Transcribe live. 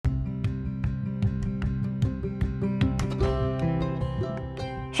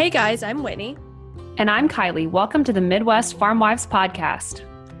Hey guys, I'm Whitney. And I'm Kylie. Welcome to the Midwest Farm Wives Podcast.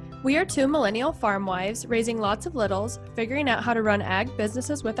 We are two millennial farm wives raising lots of littles, figuring out how to run ag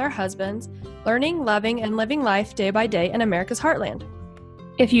businesses with our husbands, learning, loving, and living life day by day in America's heartland.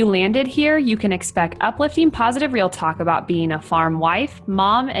 If you landed here, you can expect uplifting, positive real talk about being a farm wife,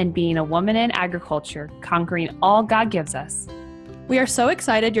 mom, and being a woman in agriculture, conquering all God gives us. We are so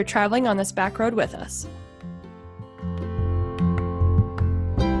excited you're traveling on this back road with us.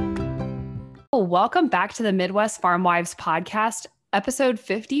 Welcome back to the Midwest Farm Wives Podcast, episode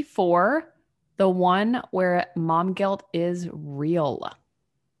 54, the one where mom guilt is real.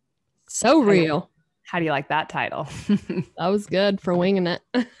 So real. How do you like that title? That was good for winging it.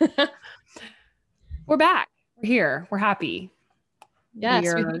 We're back. We're here. We're happy.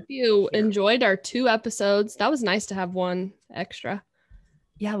 Yes, we hope you enjoyed our 2 episodes. That was nice to have one extra.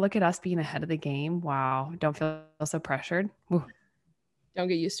 Yeah, look at us being ahead of the game. Wow. Don't feel so pressured. Ooh. Don't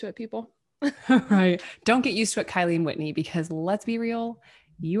get used to it, people. Right. Don't get used to it, Kylie and Whitney, because let's be real,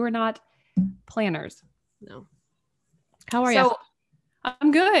 you are not planners. No. How are you?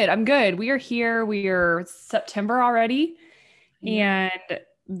 I'm good. I'm good. We are here. We are September already. And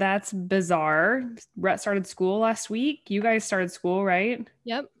that's bizarre. Rhett started school last week. You guys started school, right?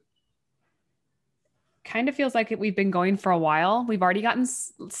 Yep. Kind of feels like we've been going for a while. We've already gotten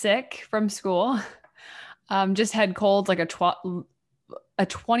sick from school. Just had colds, like a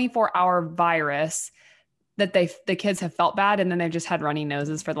 24-hour virus that the kids have felt bad. And then they've just had runny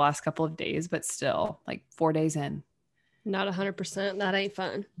noses for the last couple of days, but still like 4 days in. Not 100%. That ain't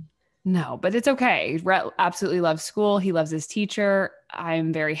fun. No, but it's okay. Rhett absolutely loves school. He loves his teacher.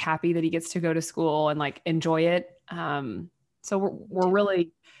 I'm very happy that he gets to go to school and like enjoy it. So we're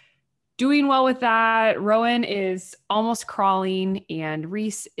really doing well with that. Rowan is almost crawling and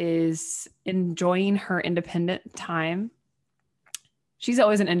Reese is enjoying her independent time. She's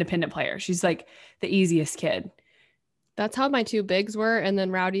always an independent player. She's like the easiest kid. That's how my 2 bigs were. And then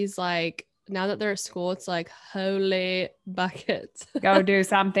Rowdy's like, now that they're at school, it's like, holy buckets. Go do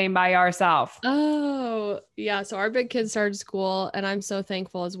something by yourself. Oh, yeah. So our big kids started school and I'm so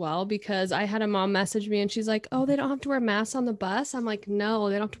thankful as well because I had a mom message me and she's like, oh, they don't have to wear masks on the bus. I'm like, no,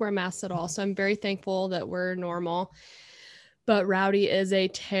 they don't have to wear masks at all. So I'm very thankful that we're normal. But Rowdy is a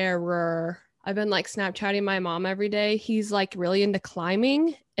terror. I've been like Snapchatting my mom every day. He's like really into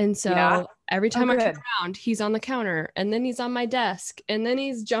climbing. And so every time I turn around, he's on the counter and then he's on my desk and then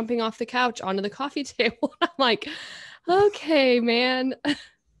he's jumping off the couch onto the coffee table. I'm like, okay, man, you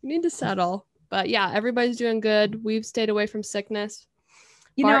need to settle. But yeah, everybody's doing good. We've stayed away from sickness.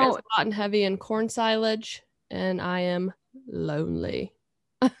 Bart is hot and heavy in corn silage and I am lonely.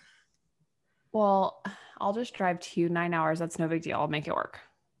 Well, I'll just drive to you 9 hours. That's no big deal. I'll make it work.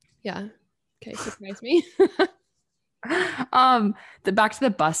 Yeah. Okay, surprise me. Back to the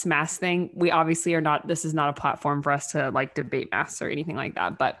bus mask thing. We obviously are not, this is not a platform for us to like debate masks or anything like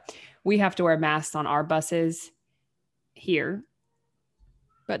that, but we have to wear masks on our buses here.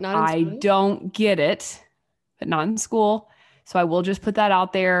 But not in school? I don't get it, but not in school. So I will just put that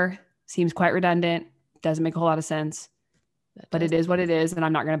out there. Seems quite redundant. Doesn't make a whole lot of sense, but it is what it is. And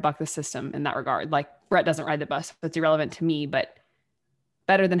I'm not going to buck the system in that regard. Like Brett doesn't ride the bus. That's irrelevant to me, but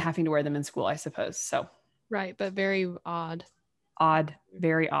better than having to wear them in school, I suppose. So. Right, but very odd.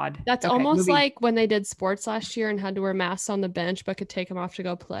 Very odd. That's okay, almost like when they did sports last year and had to wear masks on the bench, but could take them off to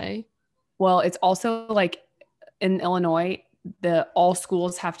go play. Well, it's also like in Illinois, all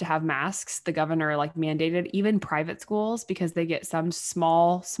schools have to have masks. The governor like mandated even private schools because they get some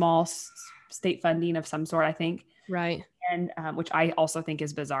small state funding of some sort, I think. Right. And which I also think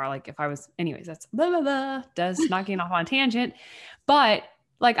is bizarre. Like if I was, anyways, that's blah, blah, blah, does not getting off on a tangent, but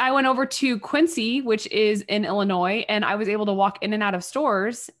like I went over to Quincy, which is in Illinois, and I was able to walk in and out of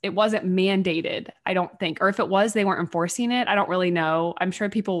stores. It wasn't mandated, I don't think. Or if it was, they weren't enforcing it. I don't really know. I'm sure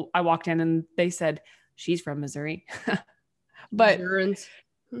I walked in and they said, she's from Missouri. but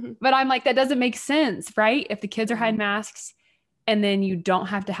I'm like, that doesn't make sense, right? If the kids are hiding masks and then you don't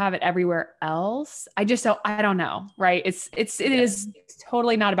have to have it everywhere else. I don't know, right? It is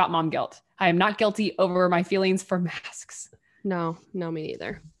totally not about mom guilt. I am not guilty over my feelings for masks. No, me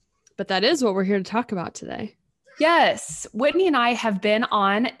neither. But that is what we're here to talk about today. Yes. Whitney and I have been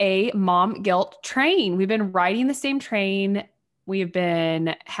on a mom guilt train. We've been riding the same train. We've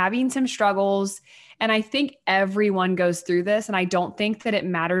been having some struggles. And I think everyone goes through this. And I don't think that it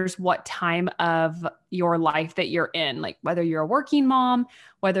matters what time of your life that you're in, like whether you're a working mom,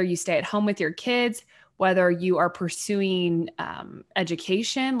 whether you stay at home with your kids, whether you are pursuing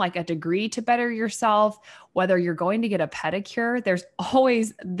education, like a degree to better yourself, whether you're going to get a pedicure, there's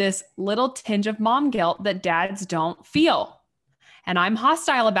always this little tinge of mom guilt that dads don't feel. and I'm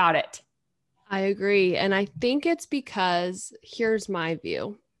hostile about it. I agree. And I think it's because here's my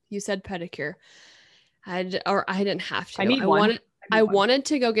view. You said pedicure. I didn't have to. I need one. I wanted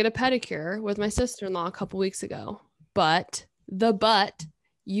to go get a pedicure with my sister-in-law a couple weeks ago, but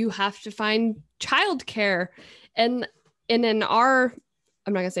you have to find childcare. And in our,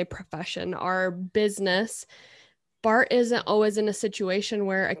 I'm not gonna say profession, our business, Bart isn't always in a situation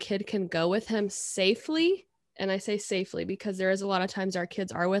where a kid can go with him safely. And I say safely because there is a lot of times our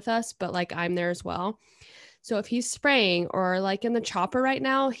kids are with us, but like I'm there as well. So if he's spraying or like in the chopper right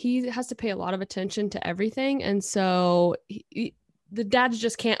now, he has to pay a lot of attention to everything. And so the dads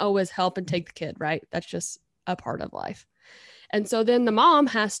just can't always help and take the kid, right? That's just a part of life. And so then the mom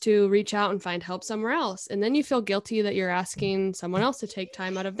has to reach out and find help somewhere else. And then you feel guilty that you're asking someone else to take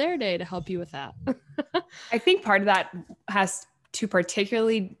time out of their day to help you with that. I think part of that has to,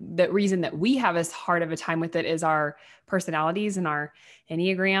 particularly the reason that we have as hard of a time with it is our personalities and our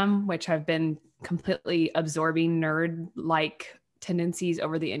Enneagram, which have been completely absorbing nerd-like tendencies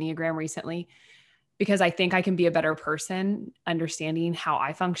over the Enneagram recently, because I think I can be a better person understanding how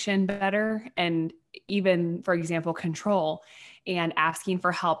I function better. And even, for example, control and asking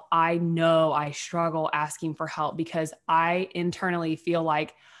for help. I know I struggle asking for help because I internally feel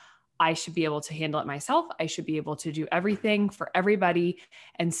like I should be able to handle it myself. I should be able to do everything for everybody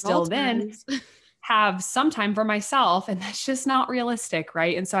and still then have some time for myself. And that's just not realistic,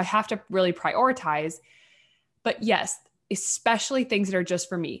 right? And so I have to really prioritize. But yes, especially things that are just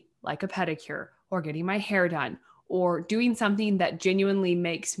for me, like a pedicure or getting my hair done or doing something that genuinely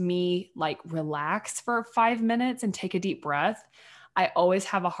makes me like relax for 5 minutes and take a deep breath. I always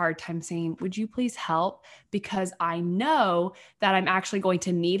have a hard time saying, would you please help? Because I know that I'm actually going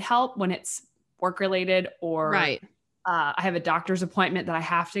to need help when it's work related or right. I have a doctor's appointment that I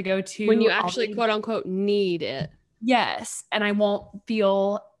have to go to. When you actually quote unquote need it. Yes. And I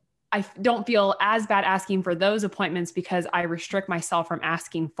don't feel as bad asking for those appointments because I restrict myself from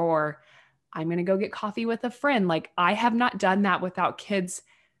asking for, I'm going to go get coffee with a friend. Like I have not done that without kids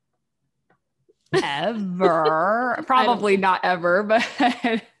ever. Probably not ever,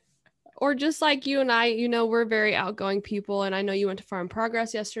 but or just like you and I, we're very outgoing people. And I know you went to Farm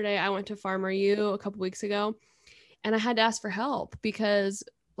Progress yesterday. I went to Farmer U a couple weeks ago and I had to ask for help because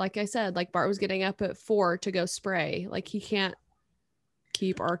like I said, like Bart was getting up at 4 to go spray. Like he can't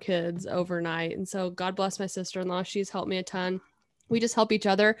keep our kids overnight. And so God bless my sister-in-law. She's helped me a ton. We just help each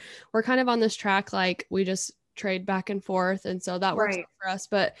other. We're kind of on this track. Like we just trade back and forth. And so that works for us,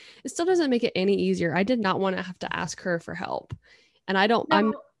 but it still doesn't make it any easier. I did not want to have to ask her for help. And I don't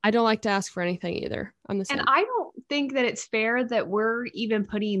like to ask for anything either. I'm the same. And I don't think that it's fair that we're even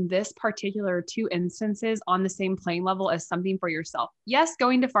putting this particular 2 instances on the same playing level as something for yourself. Yes,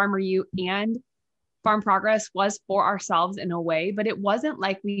 going to Farmer U and Farm Progress was for ourselves in a way, but it wasn't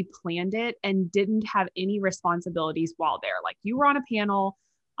like we planned it and didn't have any responsibilities while there. Like you were on a panel,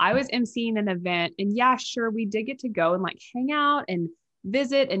 I was emceeing an event, and yeah, sure, we did get to go and like hang out and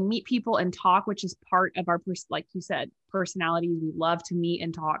visit and meet people and talk, which is part of our, like you said, personalities. We love to meet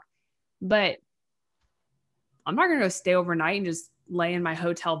and talk, but I'm not going to go stay overnight and just lay in my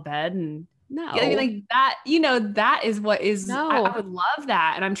hotel bed and like that, that is what is, I would love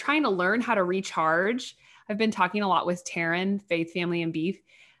that. And I'm trying to learn how to recharge. I've been talking a lot with Taryn, Faith, Family, and Beef.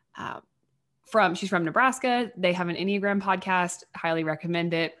 She's from Nebraska. They have an Enneagram podcast. Highly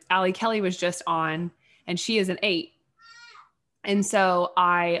recommend it. Allie Kelly was just on and she is an 8. And so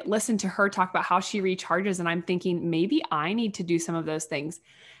I listened to her talk about how she recharges and I'm thinking maybe I need to do some of those things.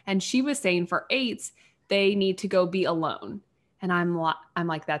 And she was saying for 8s, they need to go be alone. And I'm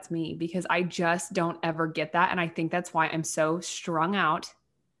like, that's me because I just don't ever get that. And I think that's why I'm so strung out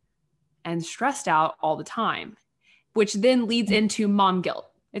and stressed out all the time, which then leads into mom guilt.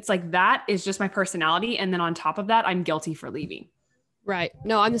 It's like, that is just my personality. And then on top of that, I'm guilty for leaving. Right.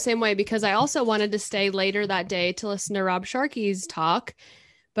 No, I'm the same way because I also wanted to stay later that day to listen to Rob Sharkey's talk.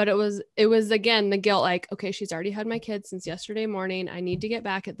 But it was again, the guilt, like, okay, she's already had my kids since yesterday morning. I need to get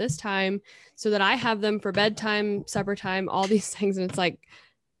back at this time so that I have them for bedtime, supper time, all these things. And it's like,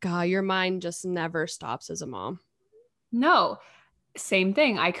 God, your mind just never stops as a mom. No, same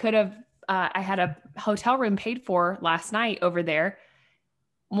thing. I could have, I had a hotel room paid for last night over there.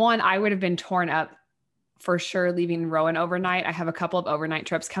 One, I would have been torn up for sure leaving Rowan overnight. I have a couple of overnight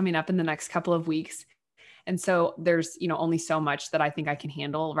trips coming up in the next couple of weeks. And so there's, only so much that I think I can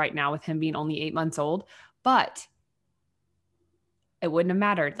handle right now with him being only 8 months old, but it wouldn't have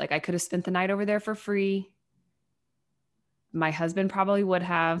mattered. Like I could have spent the night over there for free. My husband probably would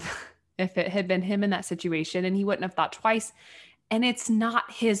have if it had been him in that situation and he wouldn't have thought twice. And it's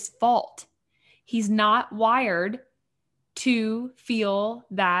not his fault. He's not wired to feel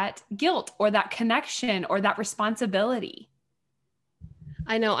that guilt or that connection or that responsibility.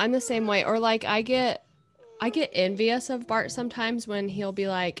 I know, I'm the same way. Or like I get envious of Bart sometimes when he'll be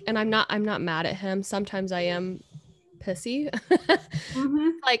like, and I'm not mad at him. Sometimes I am pissy.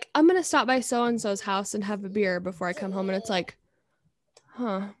 Like, I'm gonna stop by so and so's house and have a beer before I come home, and it's like,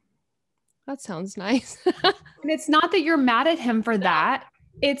 huh, that sounds nice. And it's not that you're mad at him for that.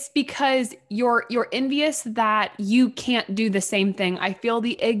 It's because you're envious that you can't do the same thing. I feel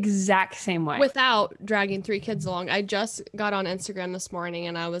the exact same way. Without dragging 3 kids along. I just got on Instagram this morning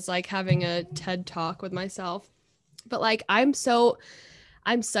and I was like having a TED talk with myself. But like I'm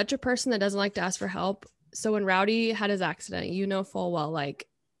such a person that doesn't like to ask for help. So when Rowdy had his accident, you know full well, like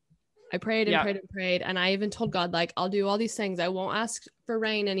I prayed and prayed and prayed. And I even told God, like, I'll do all these things. I won't ask for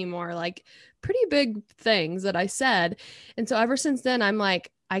rain anymore. Like pretty big things that I said. And so ever since then, I'm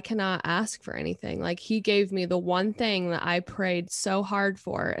like, I cannot ask for anything. Like he gave me the one thing that I prayed so hard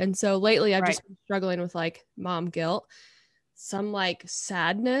for. And so lately I've just been struggling with like mom guilt, some like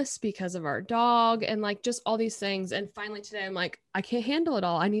sadness because of our dog and like just all these things. And finally today I'm like, I can't handle it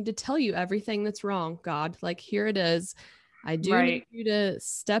all. I need to tell you everything that's wrong, God. Like here it is. I do need you to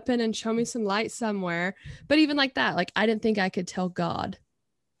step in and show me some light somewhere. But even like that, like I didn't think I could tell God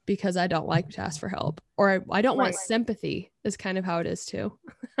because I don't like to ask for help, or I don't want sympathy is kind of how it is too.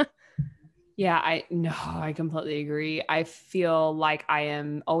 Yeah, I completely agree. I feel like I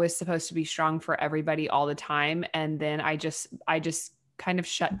am always supposed to be strong for everybody all the time. And then I just kind of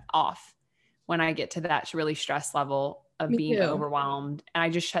shut off when I get to that really stress level of being overwhelmed. And I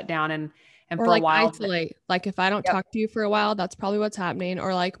just shut down and or for like a while, isolate. Like if I don't talk to you for a while, that's probably what's happening.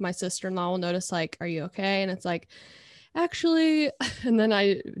 Or like my sister-in-law will notice like, are you okay? And it's like, actually, and then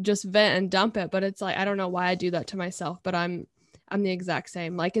I just vent and dump it. But it's like, I don't know why I do that to myself, but I'm the exact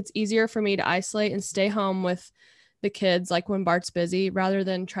same. Like it's easier for me to isolate and stay home with the kids, like when Bart's busy, rather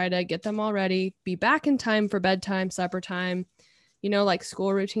than try to get them all ready, be back in time for bedtime, supper time, you know, like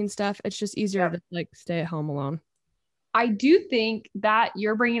school routine stuff. It's just easier to like stay at home alone. I do think that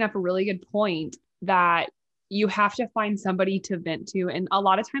you're bringing up a really good point that you have to find somebody to vent to. And a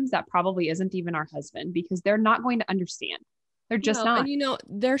lot of times that probably isn't even our husband because they're not going to understand. They're just not. And you know,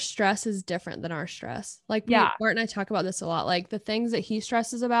 their stress is different than our stress. Like Bart and I talk about this a lot, like the things that he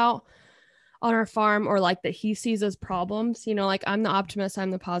stresses about on our farm or like that he sees as problems, you know, like I'm the optimist,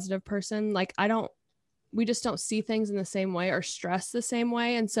 I'm the positive person. Like we just don't see things in the same way or stress the same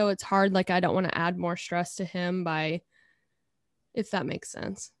way. And so it's hard. Like I don't want to add more stress to him if that makes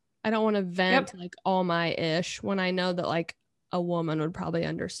sense. I don't want to vent like all my ish when I know that like a woman would probably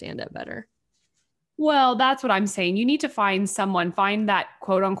understand it better. Well, that's what I'm saying. You need to find that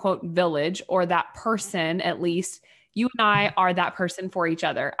quote unquote village or that person, at least. You and I are that person for each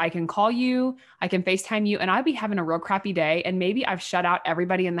other. I can call you, I can FaceTime you, and I'd be having a real crappy day. And maybe I've shut out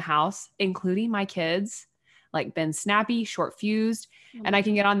everybody in the house, including my kids, like been snappy, short fused. And I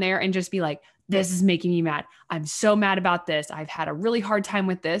can get on there and just be like, this is making me mad. I'm so mad about this. I've had a really hard time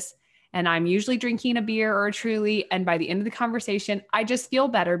with this. And I'm usually drinking a beer or a Truly. And by the end of the conversation, I just feel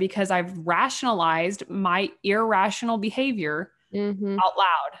better because I've rationalized my irrational behavior out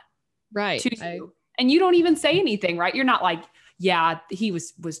loud. Right. To you. And you don't even say anything, right? You're not like, yeah, he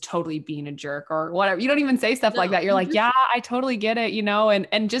was totally being a jerk or whatever. You don't even say stuff like that. You're like, yeah, I totally get it, you know,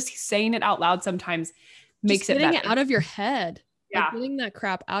 and just saying it out loud sometimes makes it better. Getting it out of your head. Yeah. Like getting that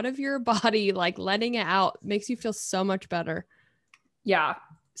crap out of your body, like letting it out makes you feel so much better. Yeah.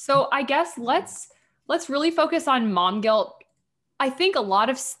 So I guess let's really focus on mom guilt. I think a lot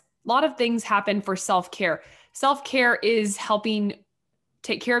of things happen for self-care. Self-care is helping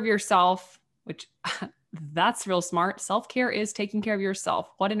take care of yourself, which that's real smart. Self-care is taking care of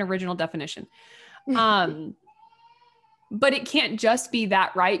yourself. What an original definition. But it can't just be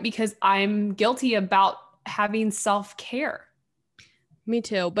that, right? Because I'm guilty about having self-care. Me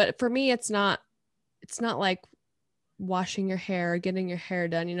too. But for me, it's not like washing your hair or getting your hair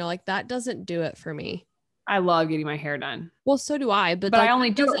done, you know, like that doesn't do it for me. I love getting my hair done. Well, so do I, but like, I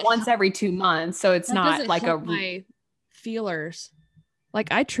only do it once every 2 months. So it's not like my feelers.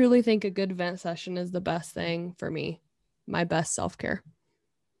 Like I truly think a good vent session is the best thing for me. My best self-care.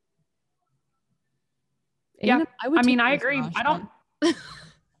 Yeah. I agree.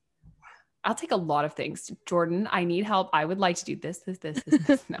 I'll take a lot of things. Jordan, I need help. I would like to do this.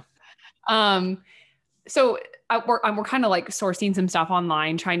 No. So we're kind of like sourcing some stuff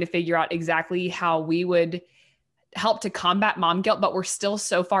online, trying to figure out exactly how we would help to combat mom guilt, but we're still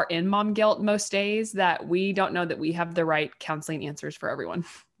so far in mom guilt most days that we don't know that we have the right counseling answers for everyone.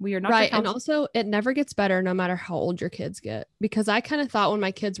 We are not right. your And counselor. also, it never gets better no matter how old your kids get. Because I kind of thought when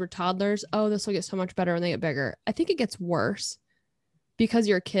my kids were toddlers, oh, this will get so much better when they get bigger. I think it gets worse because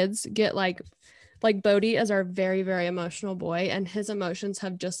your kids get like Bodhi is our very, very emotional boy, and his emotions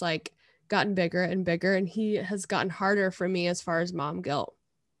have just like gotten bigger and bigger, and he has gotten harder for me as far as mom guilt.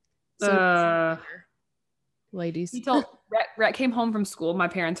 So, ladies, He told Rhett came home from school. My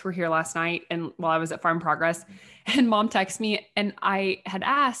parents were here last night, and while I was at Farm Progress, and mom texted me, and I had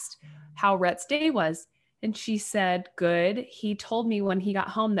asked how Rhett's day was, and she said, "Good." He told me when he got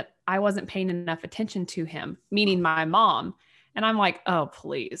home that I wasn't paying enough attention to him, meaning my mom. And I'm like, "Oh,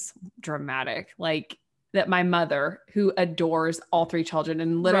 please, dramatic!" Like that. My mother, who adores all three children,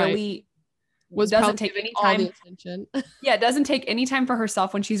 and literally was doesn't probably take any all the time. attention. Yeah, it doesn't take any time for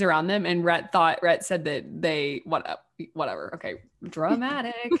herself when she's around them. And Rhett said that they whatever. Okay,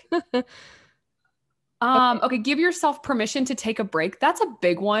 dramatic. Okay, give yourself permission to take a break. That's a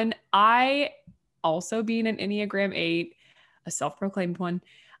big one. I also, being an Enneagram 8, a self-proclaimed one,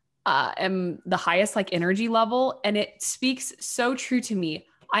 am the highest like energy level, and it speaks so true to me.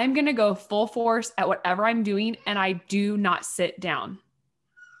 I am going to go full force at whatever I'm doing, and I do not sit down.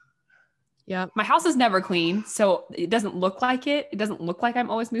 Yeah. My house is never clean, so it doesn't look like it. It doesn't look like I'm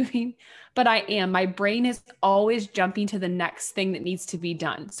always moving, but I am. My brain is always jumping to the next thing that needs to be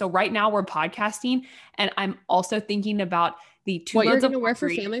done. So right now we're podcasting, and I'm also thinking about the two What you're loads going of to wear for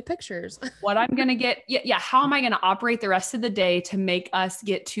laundry, family pictures. what I'm going to get. Yeah. How am I going to operate the rest of the day to make us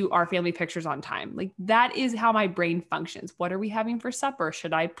get to our family pictures on time? Like that is how my brain functions. What are we having for supper?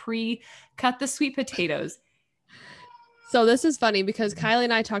 Should I pre-cut the sweet potatoes? So this is funny because Kylie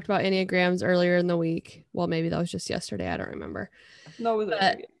and I talked about Enneagrams earlier in the week. Well, maybe that was just yesterday. I don't remember. No, it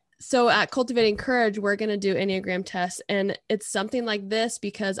was so at Cultivating Courage, we're going to do Enneagram tests. And it's something like this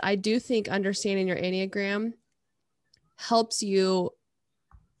because I do think understanding your Enneagram helps you,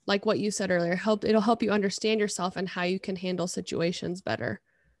 like what you said earlier, it'll help you understand yourself and how you can handle situations better.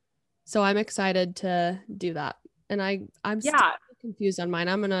 So I'm excited to do that. And I'm still confused on mine.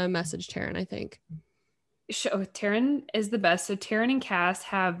 I'm going to message Taryn, I think. Taryn is the best. So Taryn and Cass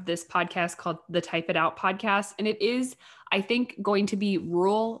have this podcast called the Type It Out podcast. And it is, I think, going to be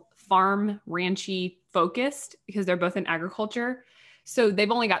rural, farm, ranchy focused because they're both in agriculture. So they've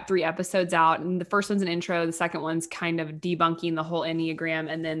only got 3 episodes out. And the first one's an intro. The second one's kind of debunking the whole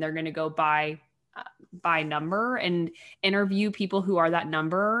Enneagram. And then they're going to go by number and interview people who are that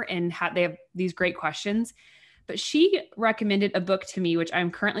number. And they have these great questions. But she recommended a book to me, which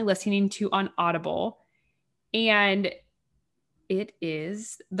I'm currently listening to on Audible. And it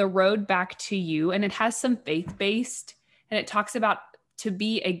is The Road Back to You. And it has some faith-based, and it talks about to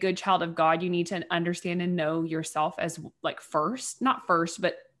be a good child of God, you need to understand and know yourself as like not first,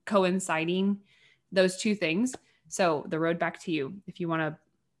 but coinciding those two things. So The Road Back to You, if you want a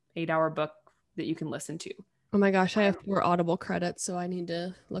 8-hour book that you can listen to. Oh my gosh, I have 4 Audible credits, so I need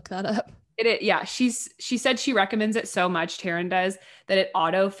to look that up. Yeah, she said she recommends it so much, Taryn does, that it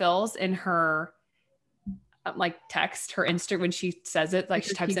auto-fills in her like text, her Insta when she says it, like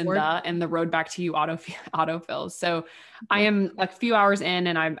she types keyboard in the Road Back to You autofills. So I am a few hours in,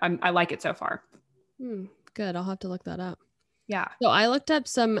 and I like it so far. Good. I'll have to look that up. Yeah. So I looked up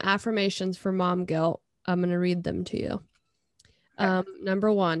some affirmations for mom guilt. I'm going to read them to you. Okay.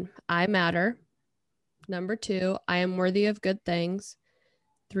 Number 1, I matter. Number 2, I am worthy of good things.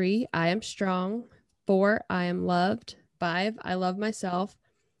 3, I am strong. 4, I am loved. 5, I love myself.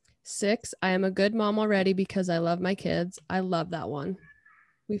 6, I am a good mom already because I love my kids. I love that one.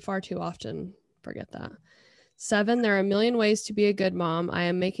 We far too often forget that. 7, there are a million ways to be a good mom. I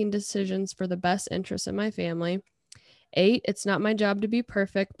am making decisions for the best interests of my family. 8, it's not my job to be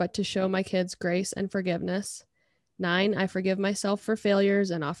perfect, but to show my kids grace and forgiveness. 9, I forgive myself for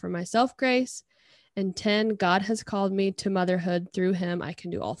failures and offer myself grace. And 10, God has called me to motherhood. Through him, I can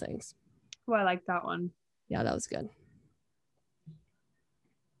do all things. Oh, I like that one. Yeah, that was good.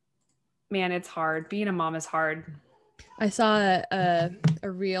 Man, it's hard. Being a mom is hard. I saw a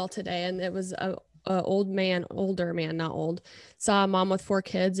reel today, and it was a older man, not old, saw a mom with 4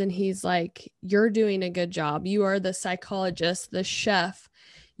 kids, and he's like, you're doing a good job. You are the psychologist, the chef,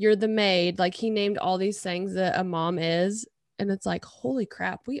 you're the maid. Like, he named all these things that a mom is. And it's like, holy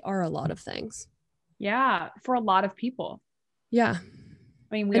crap, we are a lot of things. Yeah, for a lot of people. Yeah.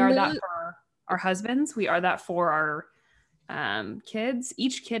 I mean, we are that for our husbands. We are that for our kids.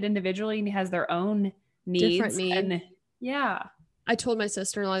 Each kid individually has their own needs. Different needs. And yeah. I told my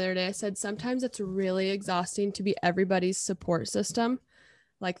sister-in-law the other day, I said, sometimes it's really exhausting to be everybody's support system.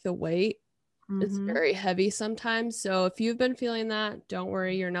 Like the weight is very heavy sometimes. So if you've been feeling that, don't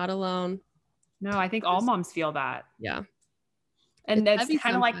worry, you're not alone. No, I think all moms feel that. Yeah. And It's that's heavy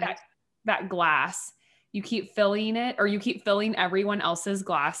kind of like sometimes. that glass. You keep filling it, or you keep filling everyone else's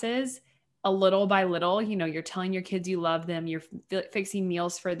glasses a little by little. You know, you're telling your kids you love them. You're fixing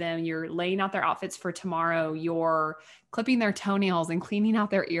meals for them. You're laying out their outfits for tomorrow. You're clipping their toenails and cleaning out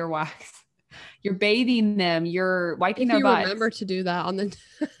their earwax. You're bathing them. You're wiping If their you butts. remember to do that on the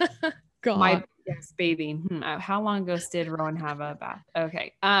God. Yes, bathing. How long ago did Rowan have a bath?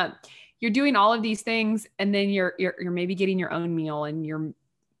 Okay. You're doing all of these things, and then you're maybe getting your own meal, and you're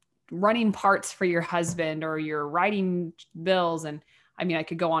running parts for your husband, or you're writing bills. And I mean, I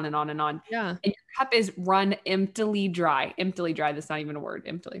could go on and on and on. Yeah. And your cup is run emptily dry. Emptily dry. That's not even a word,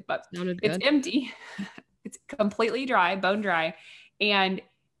 emptily, but it's empty. It's completely dry, bone dry. And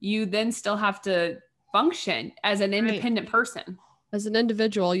you then still have to function as an independent person. As an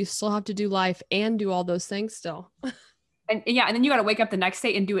individual, you still have to do life and do all those things still. And then you got to wake up the next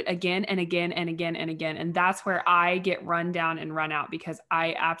day and do it again and again and again and again. And that's where I get run down and run out, because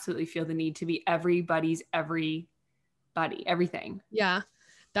I absolutely feel the need to be everybody's everybody, everything. Yeah.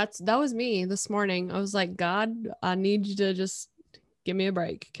 That was me this morning. I was like, God, I need you to just give me a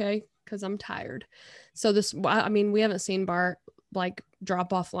break. Okay. Cause I'm tired. So we haven't seen Bart like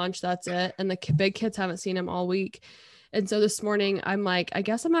drop off lunch. That's it. And the big kids haven't seen him all week. And so this morning I'm like, I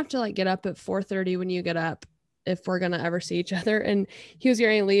guess I'm gonna have to like get up at 4:30 when you get up, if we're going to ever see each other. And he was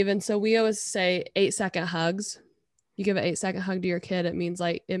going to leave. And so we always say 8-second hugs. You give an 8-second hug to your kid. It means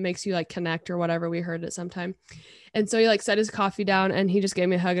like, it makes you like connect or whatever. We heard it sometime. And so he like set his coffee down and he just gave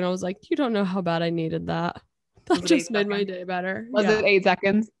me a hug. And I was like, you don't know how bad I needed that. That just made my day better. Was it 8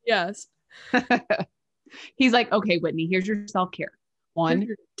 seconds? Yes. He's like, okay, Whitney, here's your self-care. 1,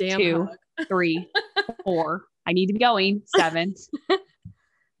 2, 3, 4. I need to be going. 7.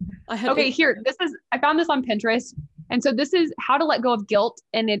 Here, I found this on Pinterest. And so this is how to let go of guilt.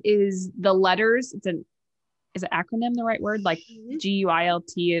 And it is the letters. Is an acronym the right word? Like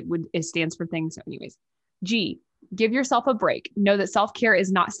GUILT, it stands for things. So anyways, G, give yourself a break. Know that self-care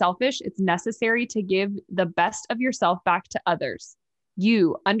is not selfish. It's necessary to give the best of yourself back to others.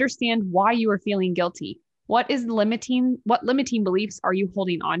 U, understand why you are feeling guilty. What limiting beliefs are you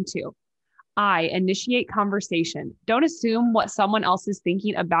holding on to? I, initiate conversation. Don't assume what someone else is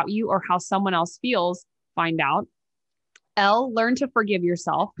thinking about you or how someone else feels. Find out. L, learn to forgive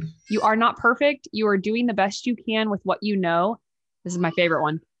yourself. You are not perfect. You are doing the best you can with what you know. This is my favorite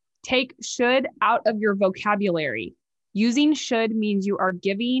one. Take should out of your vocabulary. Using should means you are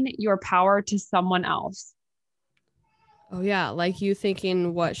giving your power to someone else. Oh yeah. Like you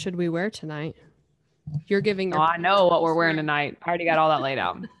thinking, what should we wear tonight? You're giving. I know what we're wearing tonight. I already got all that laid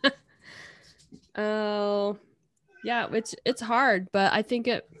out. Oh, yeah, it's hard, but I think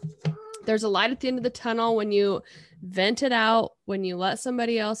there's a light at the end of the tunnel when you vent it out, when you let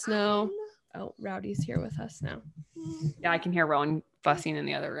somebody else know. Oh, Rowdy's here with us now. Yeah, I can hear Rowan fussing in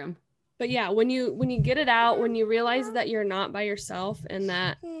the other room. But yeah, when you get it out, when you realize that you're not by yourself and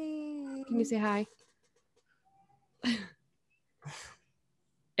that, can you say hi?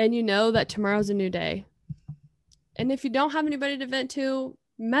 And you know that tomorrow's a new day. And if you don't have anybody to vent to,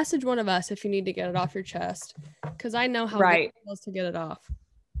 message one of us if you need to get it off your chest, because I know how good it feels to get it off.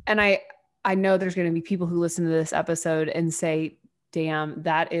 And I know there's going to be people who listen to this episode and say, damn,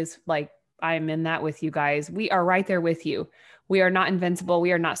 that is like, I'm in that with you guys. We are right there with you. We are not invincible.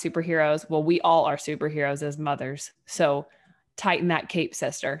 We are not superheroes. Well, we all are superheroes as mothers. So tighten that cape,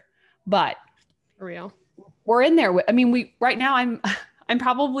 sister. But for real, we're in there. I mean, right now I'm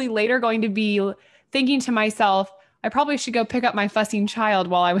probably later going to be thinking to myself, I probably should go pick up my fussing child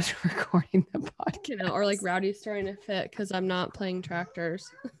while I was recording the podcast. You know, or like Rowdy's starting to fit because I'm not playing tractors.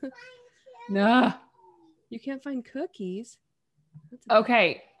 No. You can't find cookies.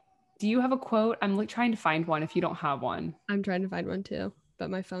 Okay. Do you have a quote? I'm trying to find one if you don't have one. I'm trying to find one too, but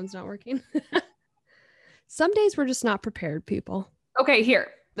my phone's not working. Some days we're just not prepared, people. Okay,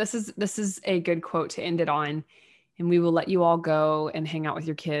 here. This is a good quote to end it on. And we will let you all go and hang out with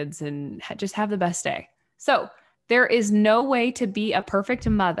your kids and just have the best day. So, there is no way to be a perfect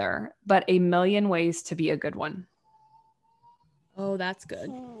mother, but a million ways to be a good one. Oh, that's good.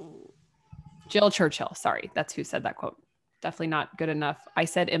 Jill Churchill. Sorry, that's who said that quote. Definitely not good enough. I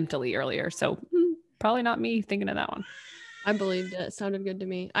said emptily earlier, so probably not me thinking of that one. I believed it. It sounded good to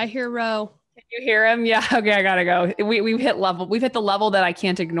me. I hear Ro. Can you hear him? Yeah. Okay, I gotta go. We've hit level. We've hit the level that I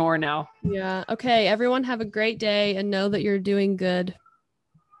can't ignore now. Yeah. Okay. Everyone have a great day and know that you're doing good.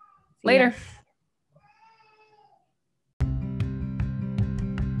 Later.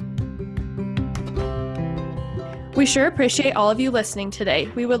 We sure appreciate all of you listening today.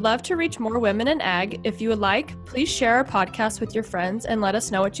 We would love to reach more women in ag. If you would like, please share our podcast with your friends and let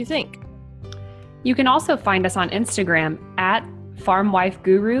us know what you think. You can also find us on Instagram at Farm Wife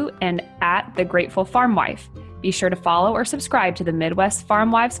Guru and at The Grateful Farm Wife. Be sure to follow or subscribe to the Midwest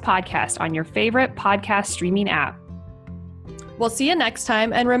Farm Wives podcast on your favorite podcast streaming app. We'll see you next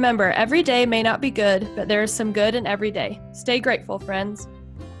time. And remember, every day may not be good, but there is some good in every day. Stay grateful, friends.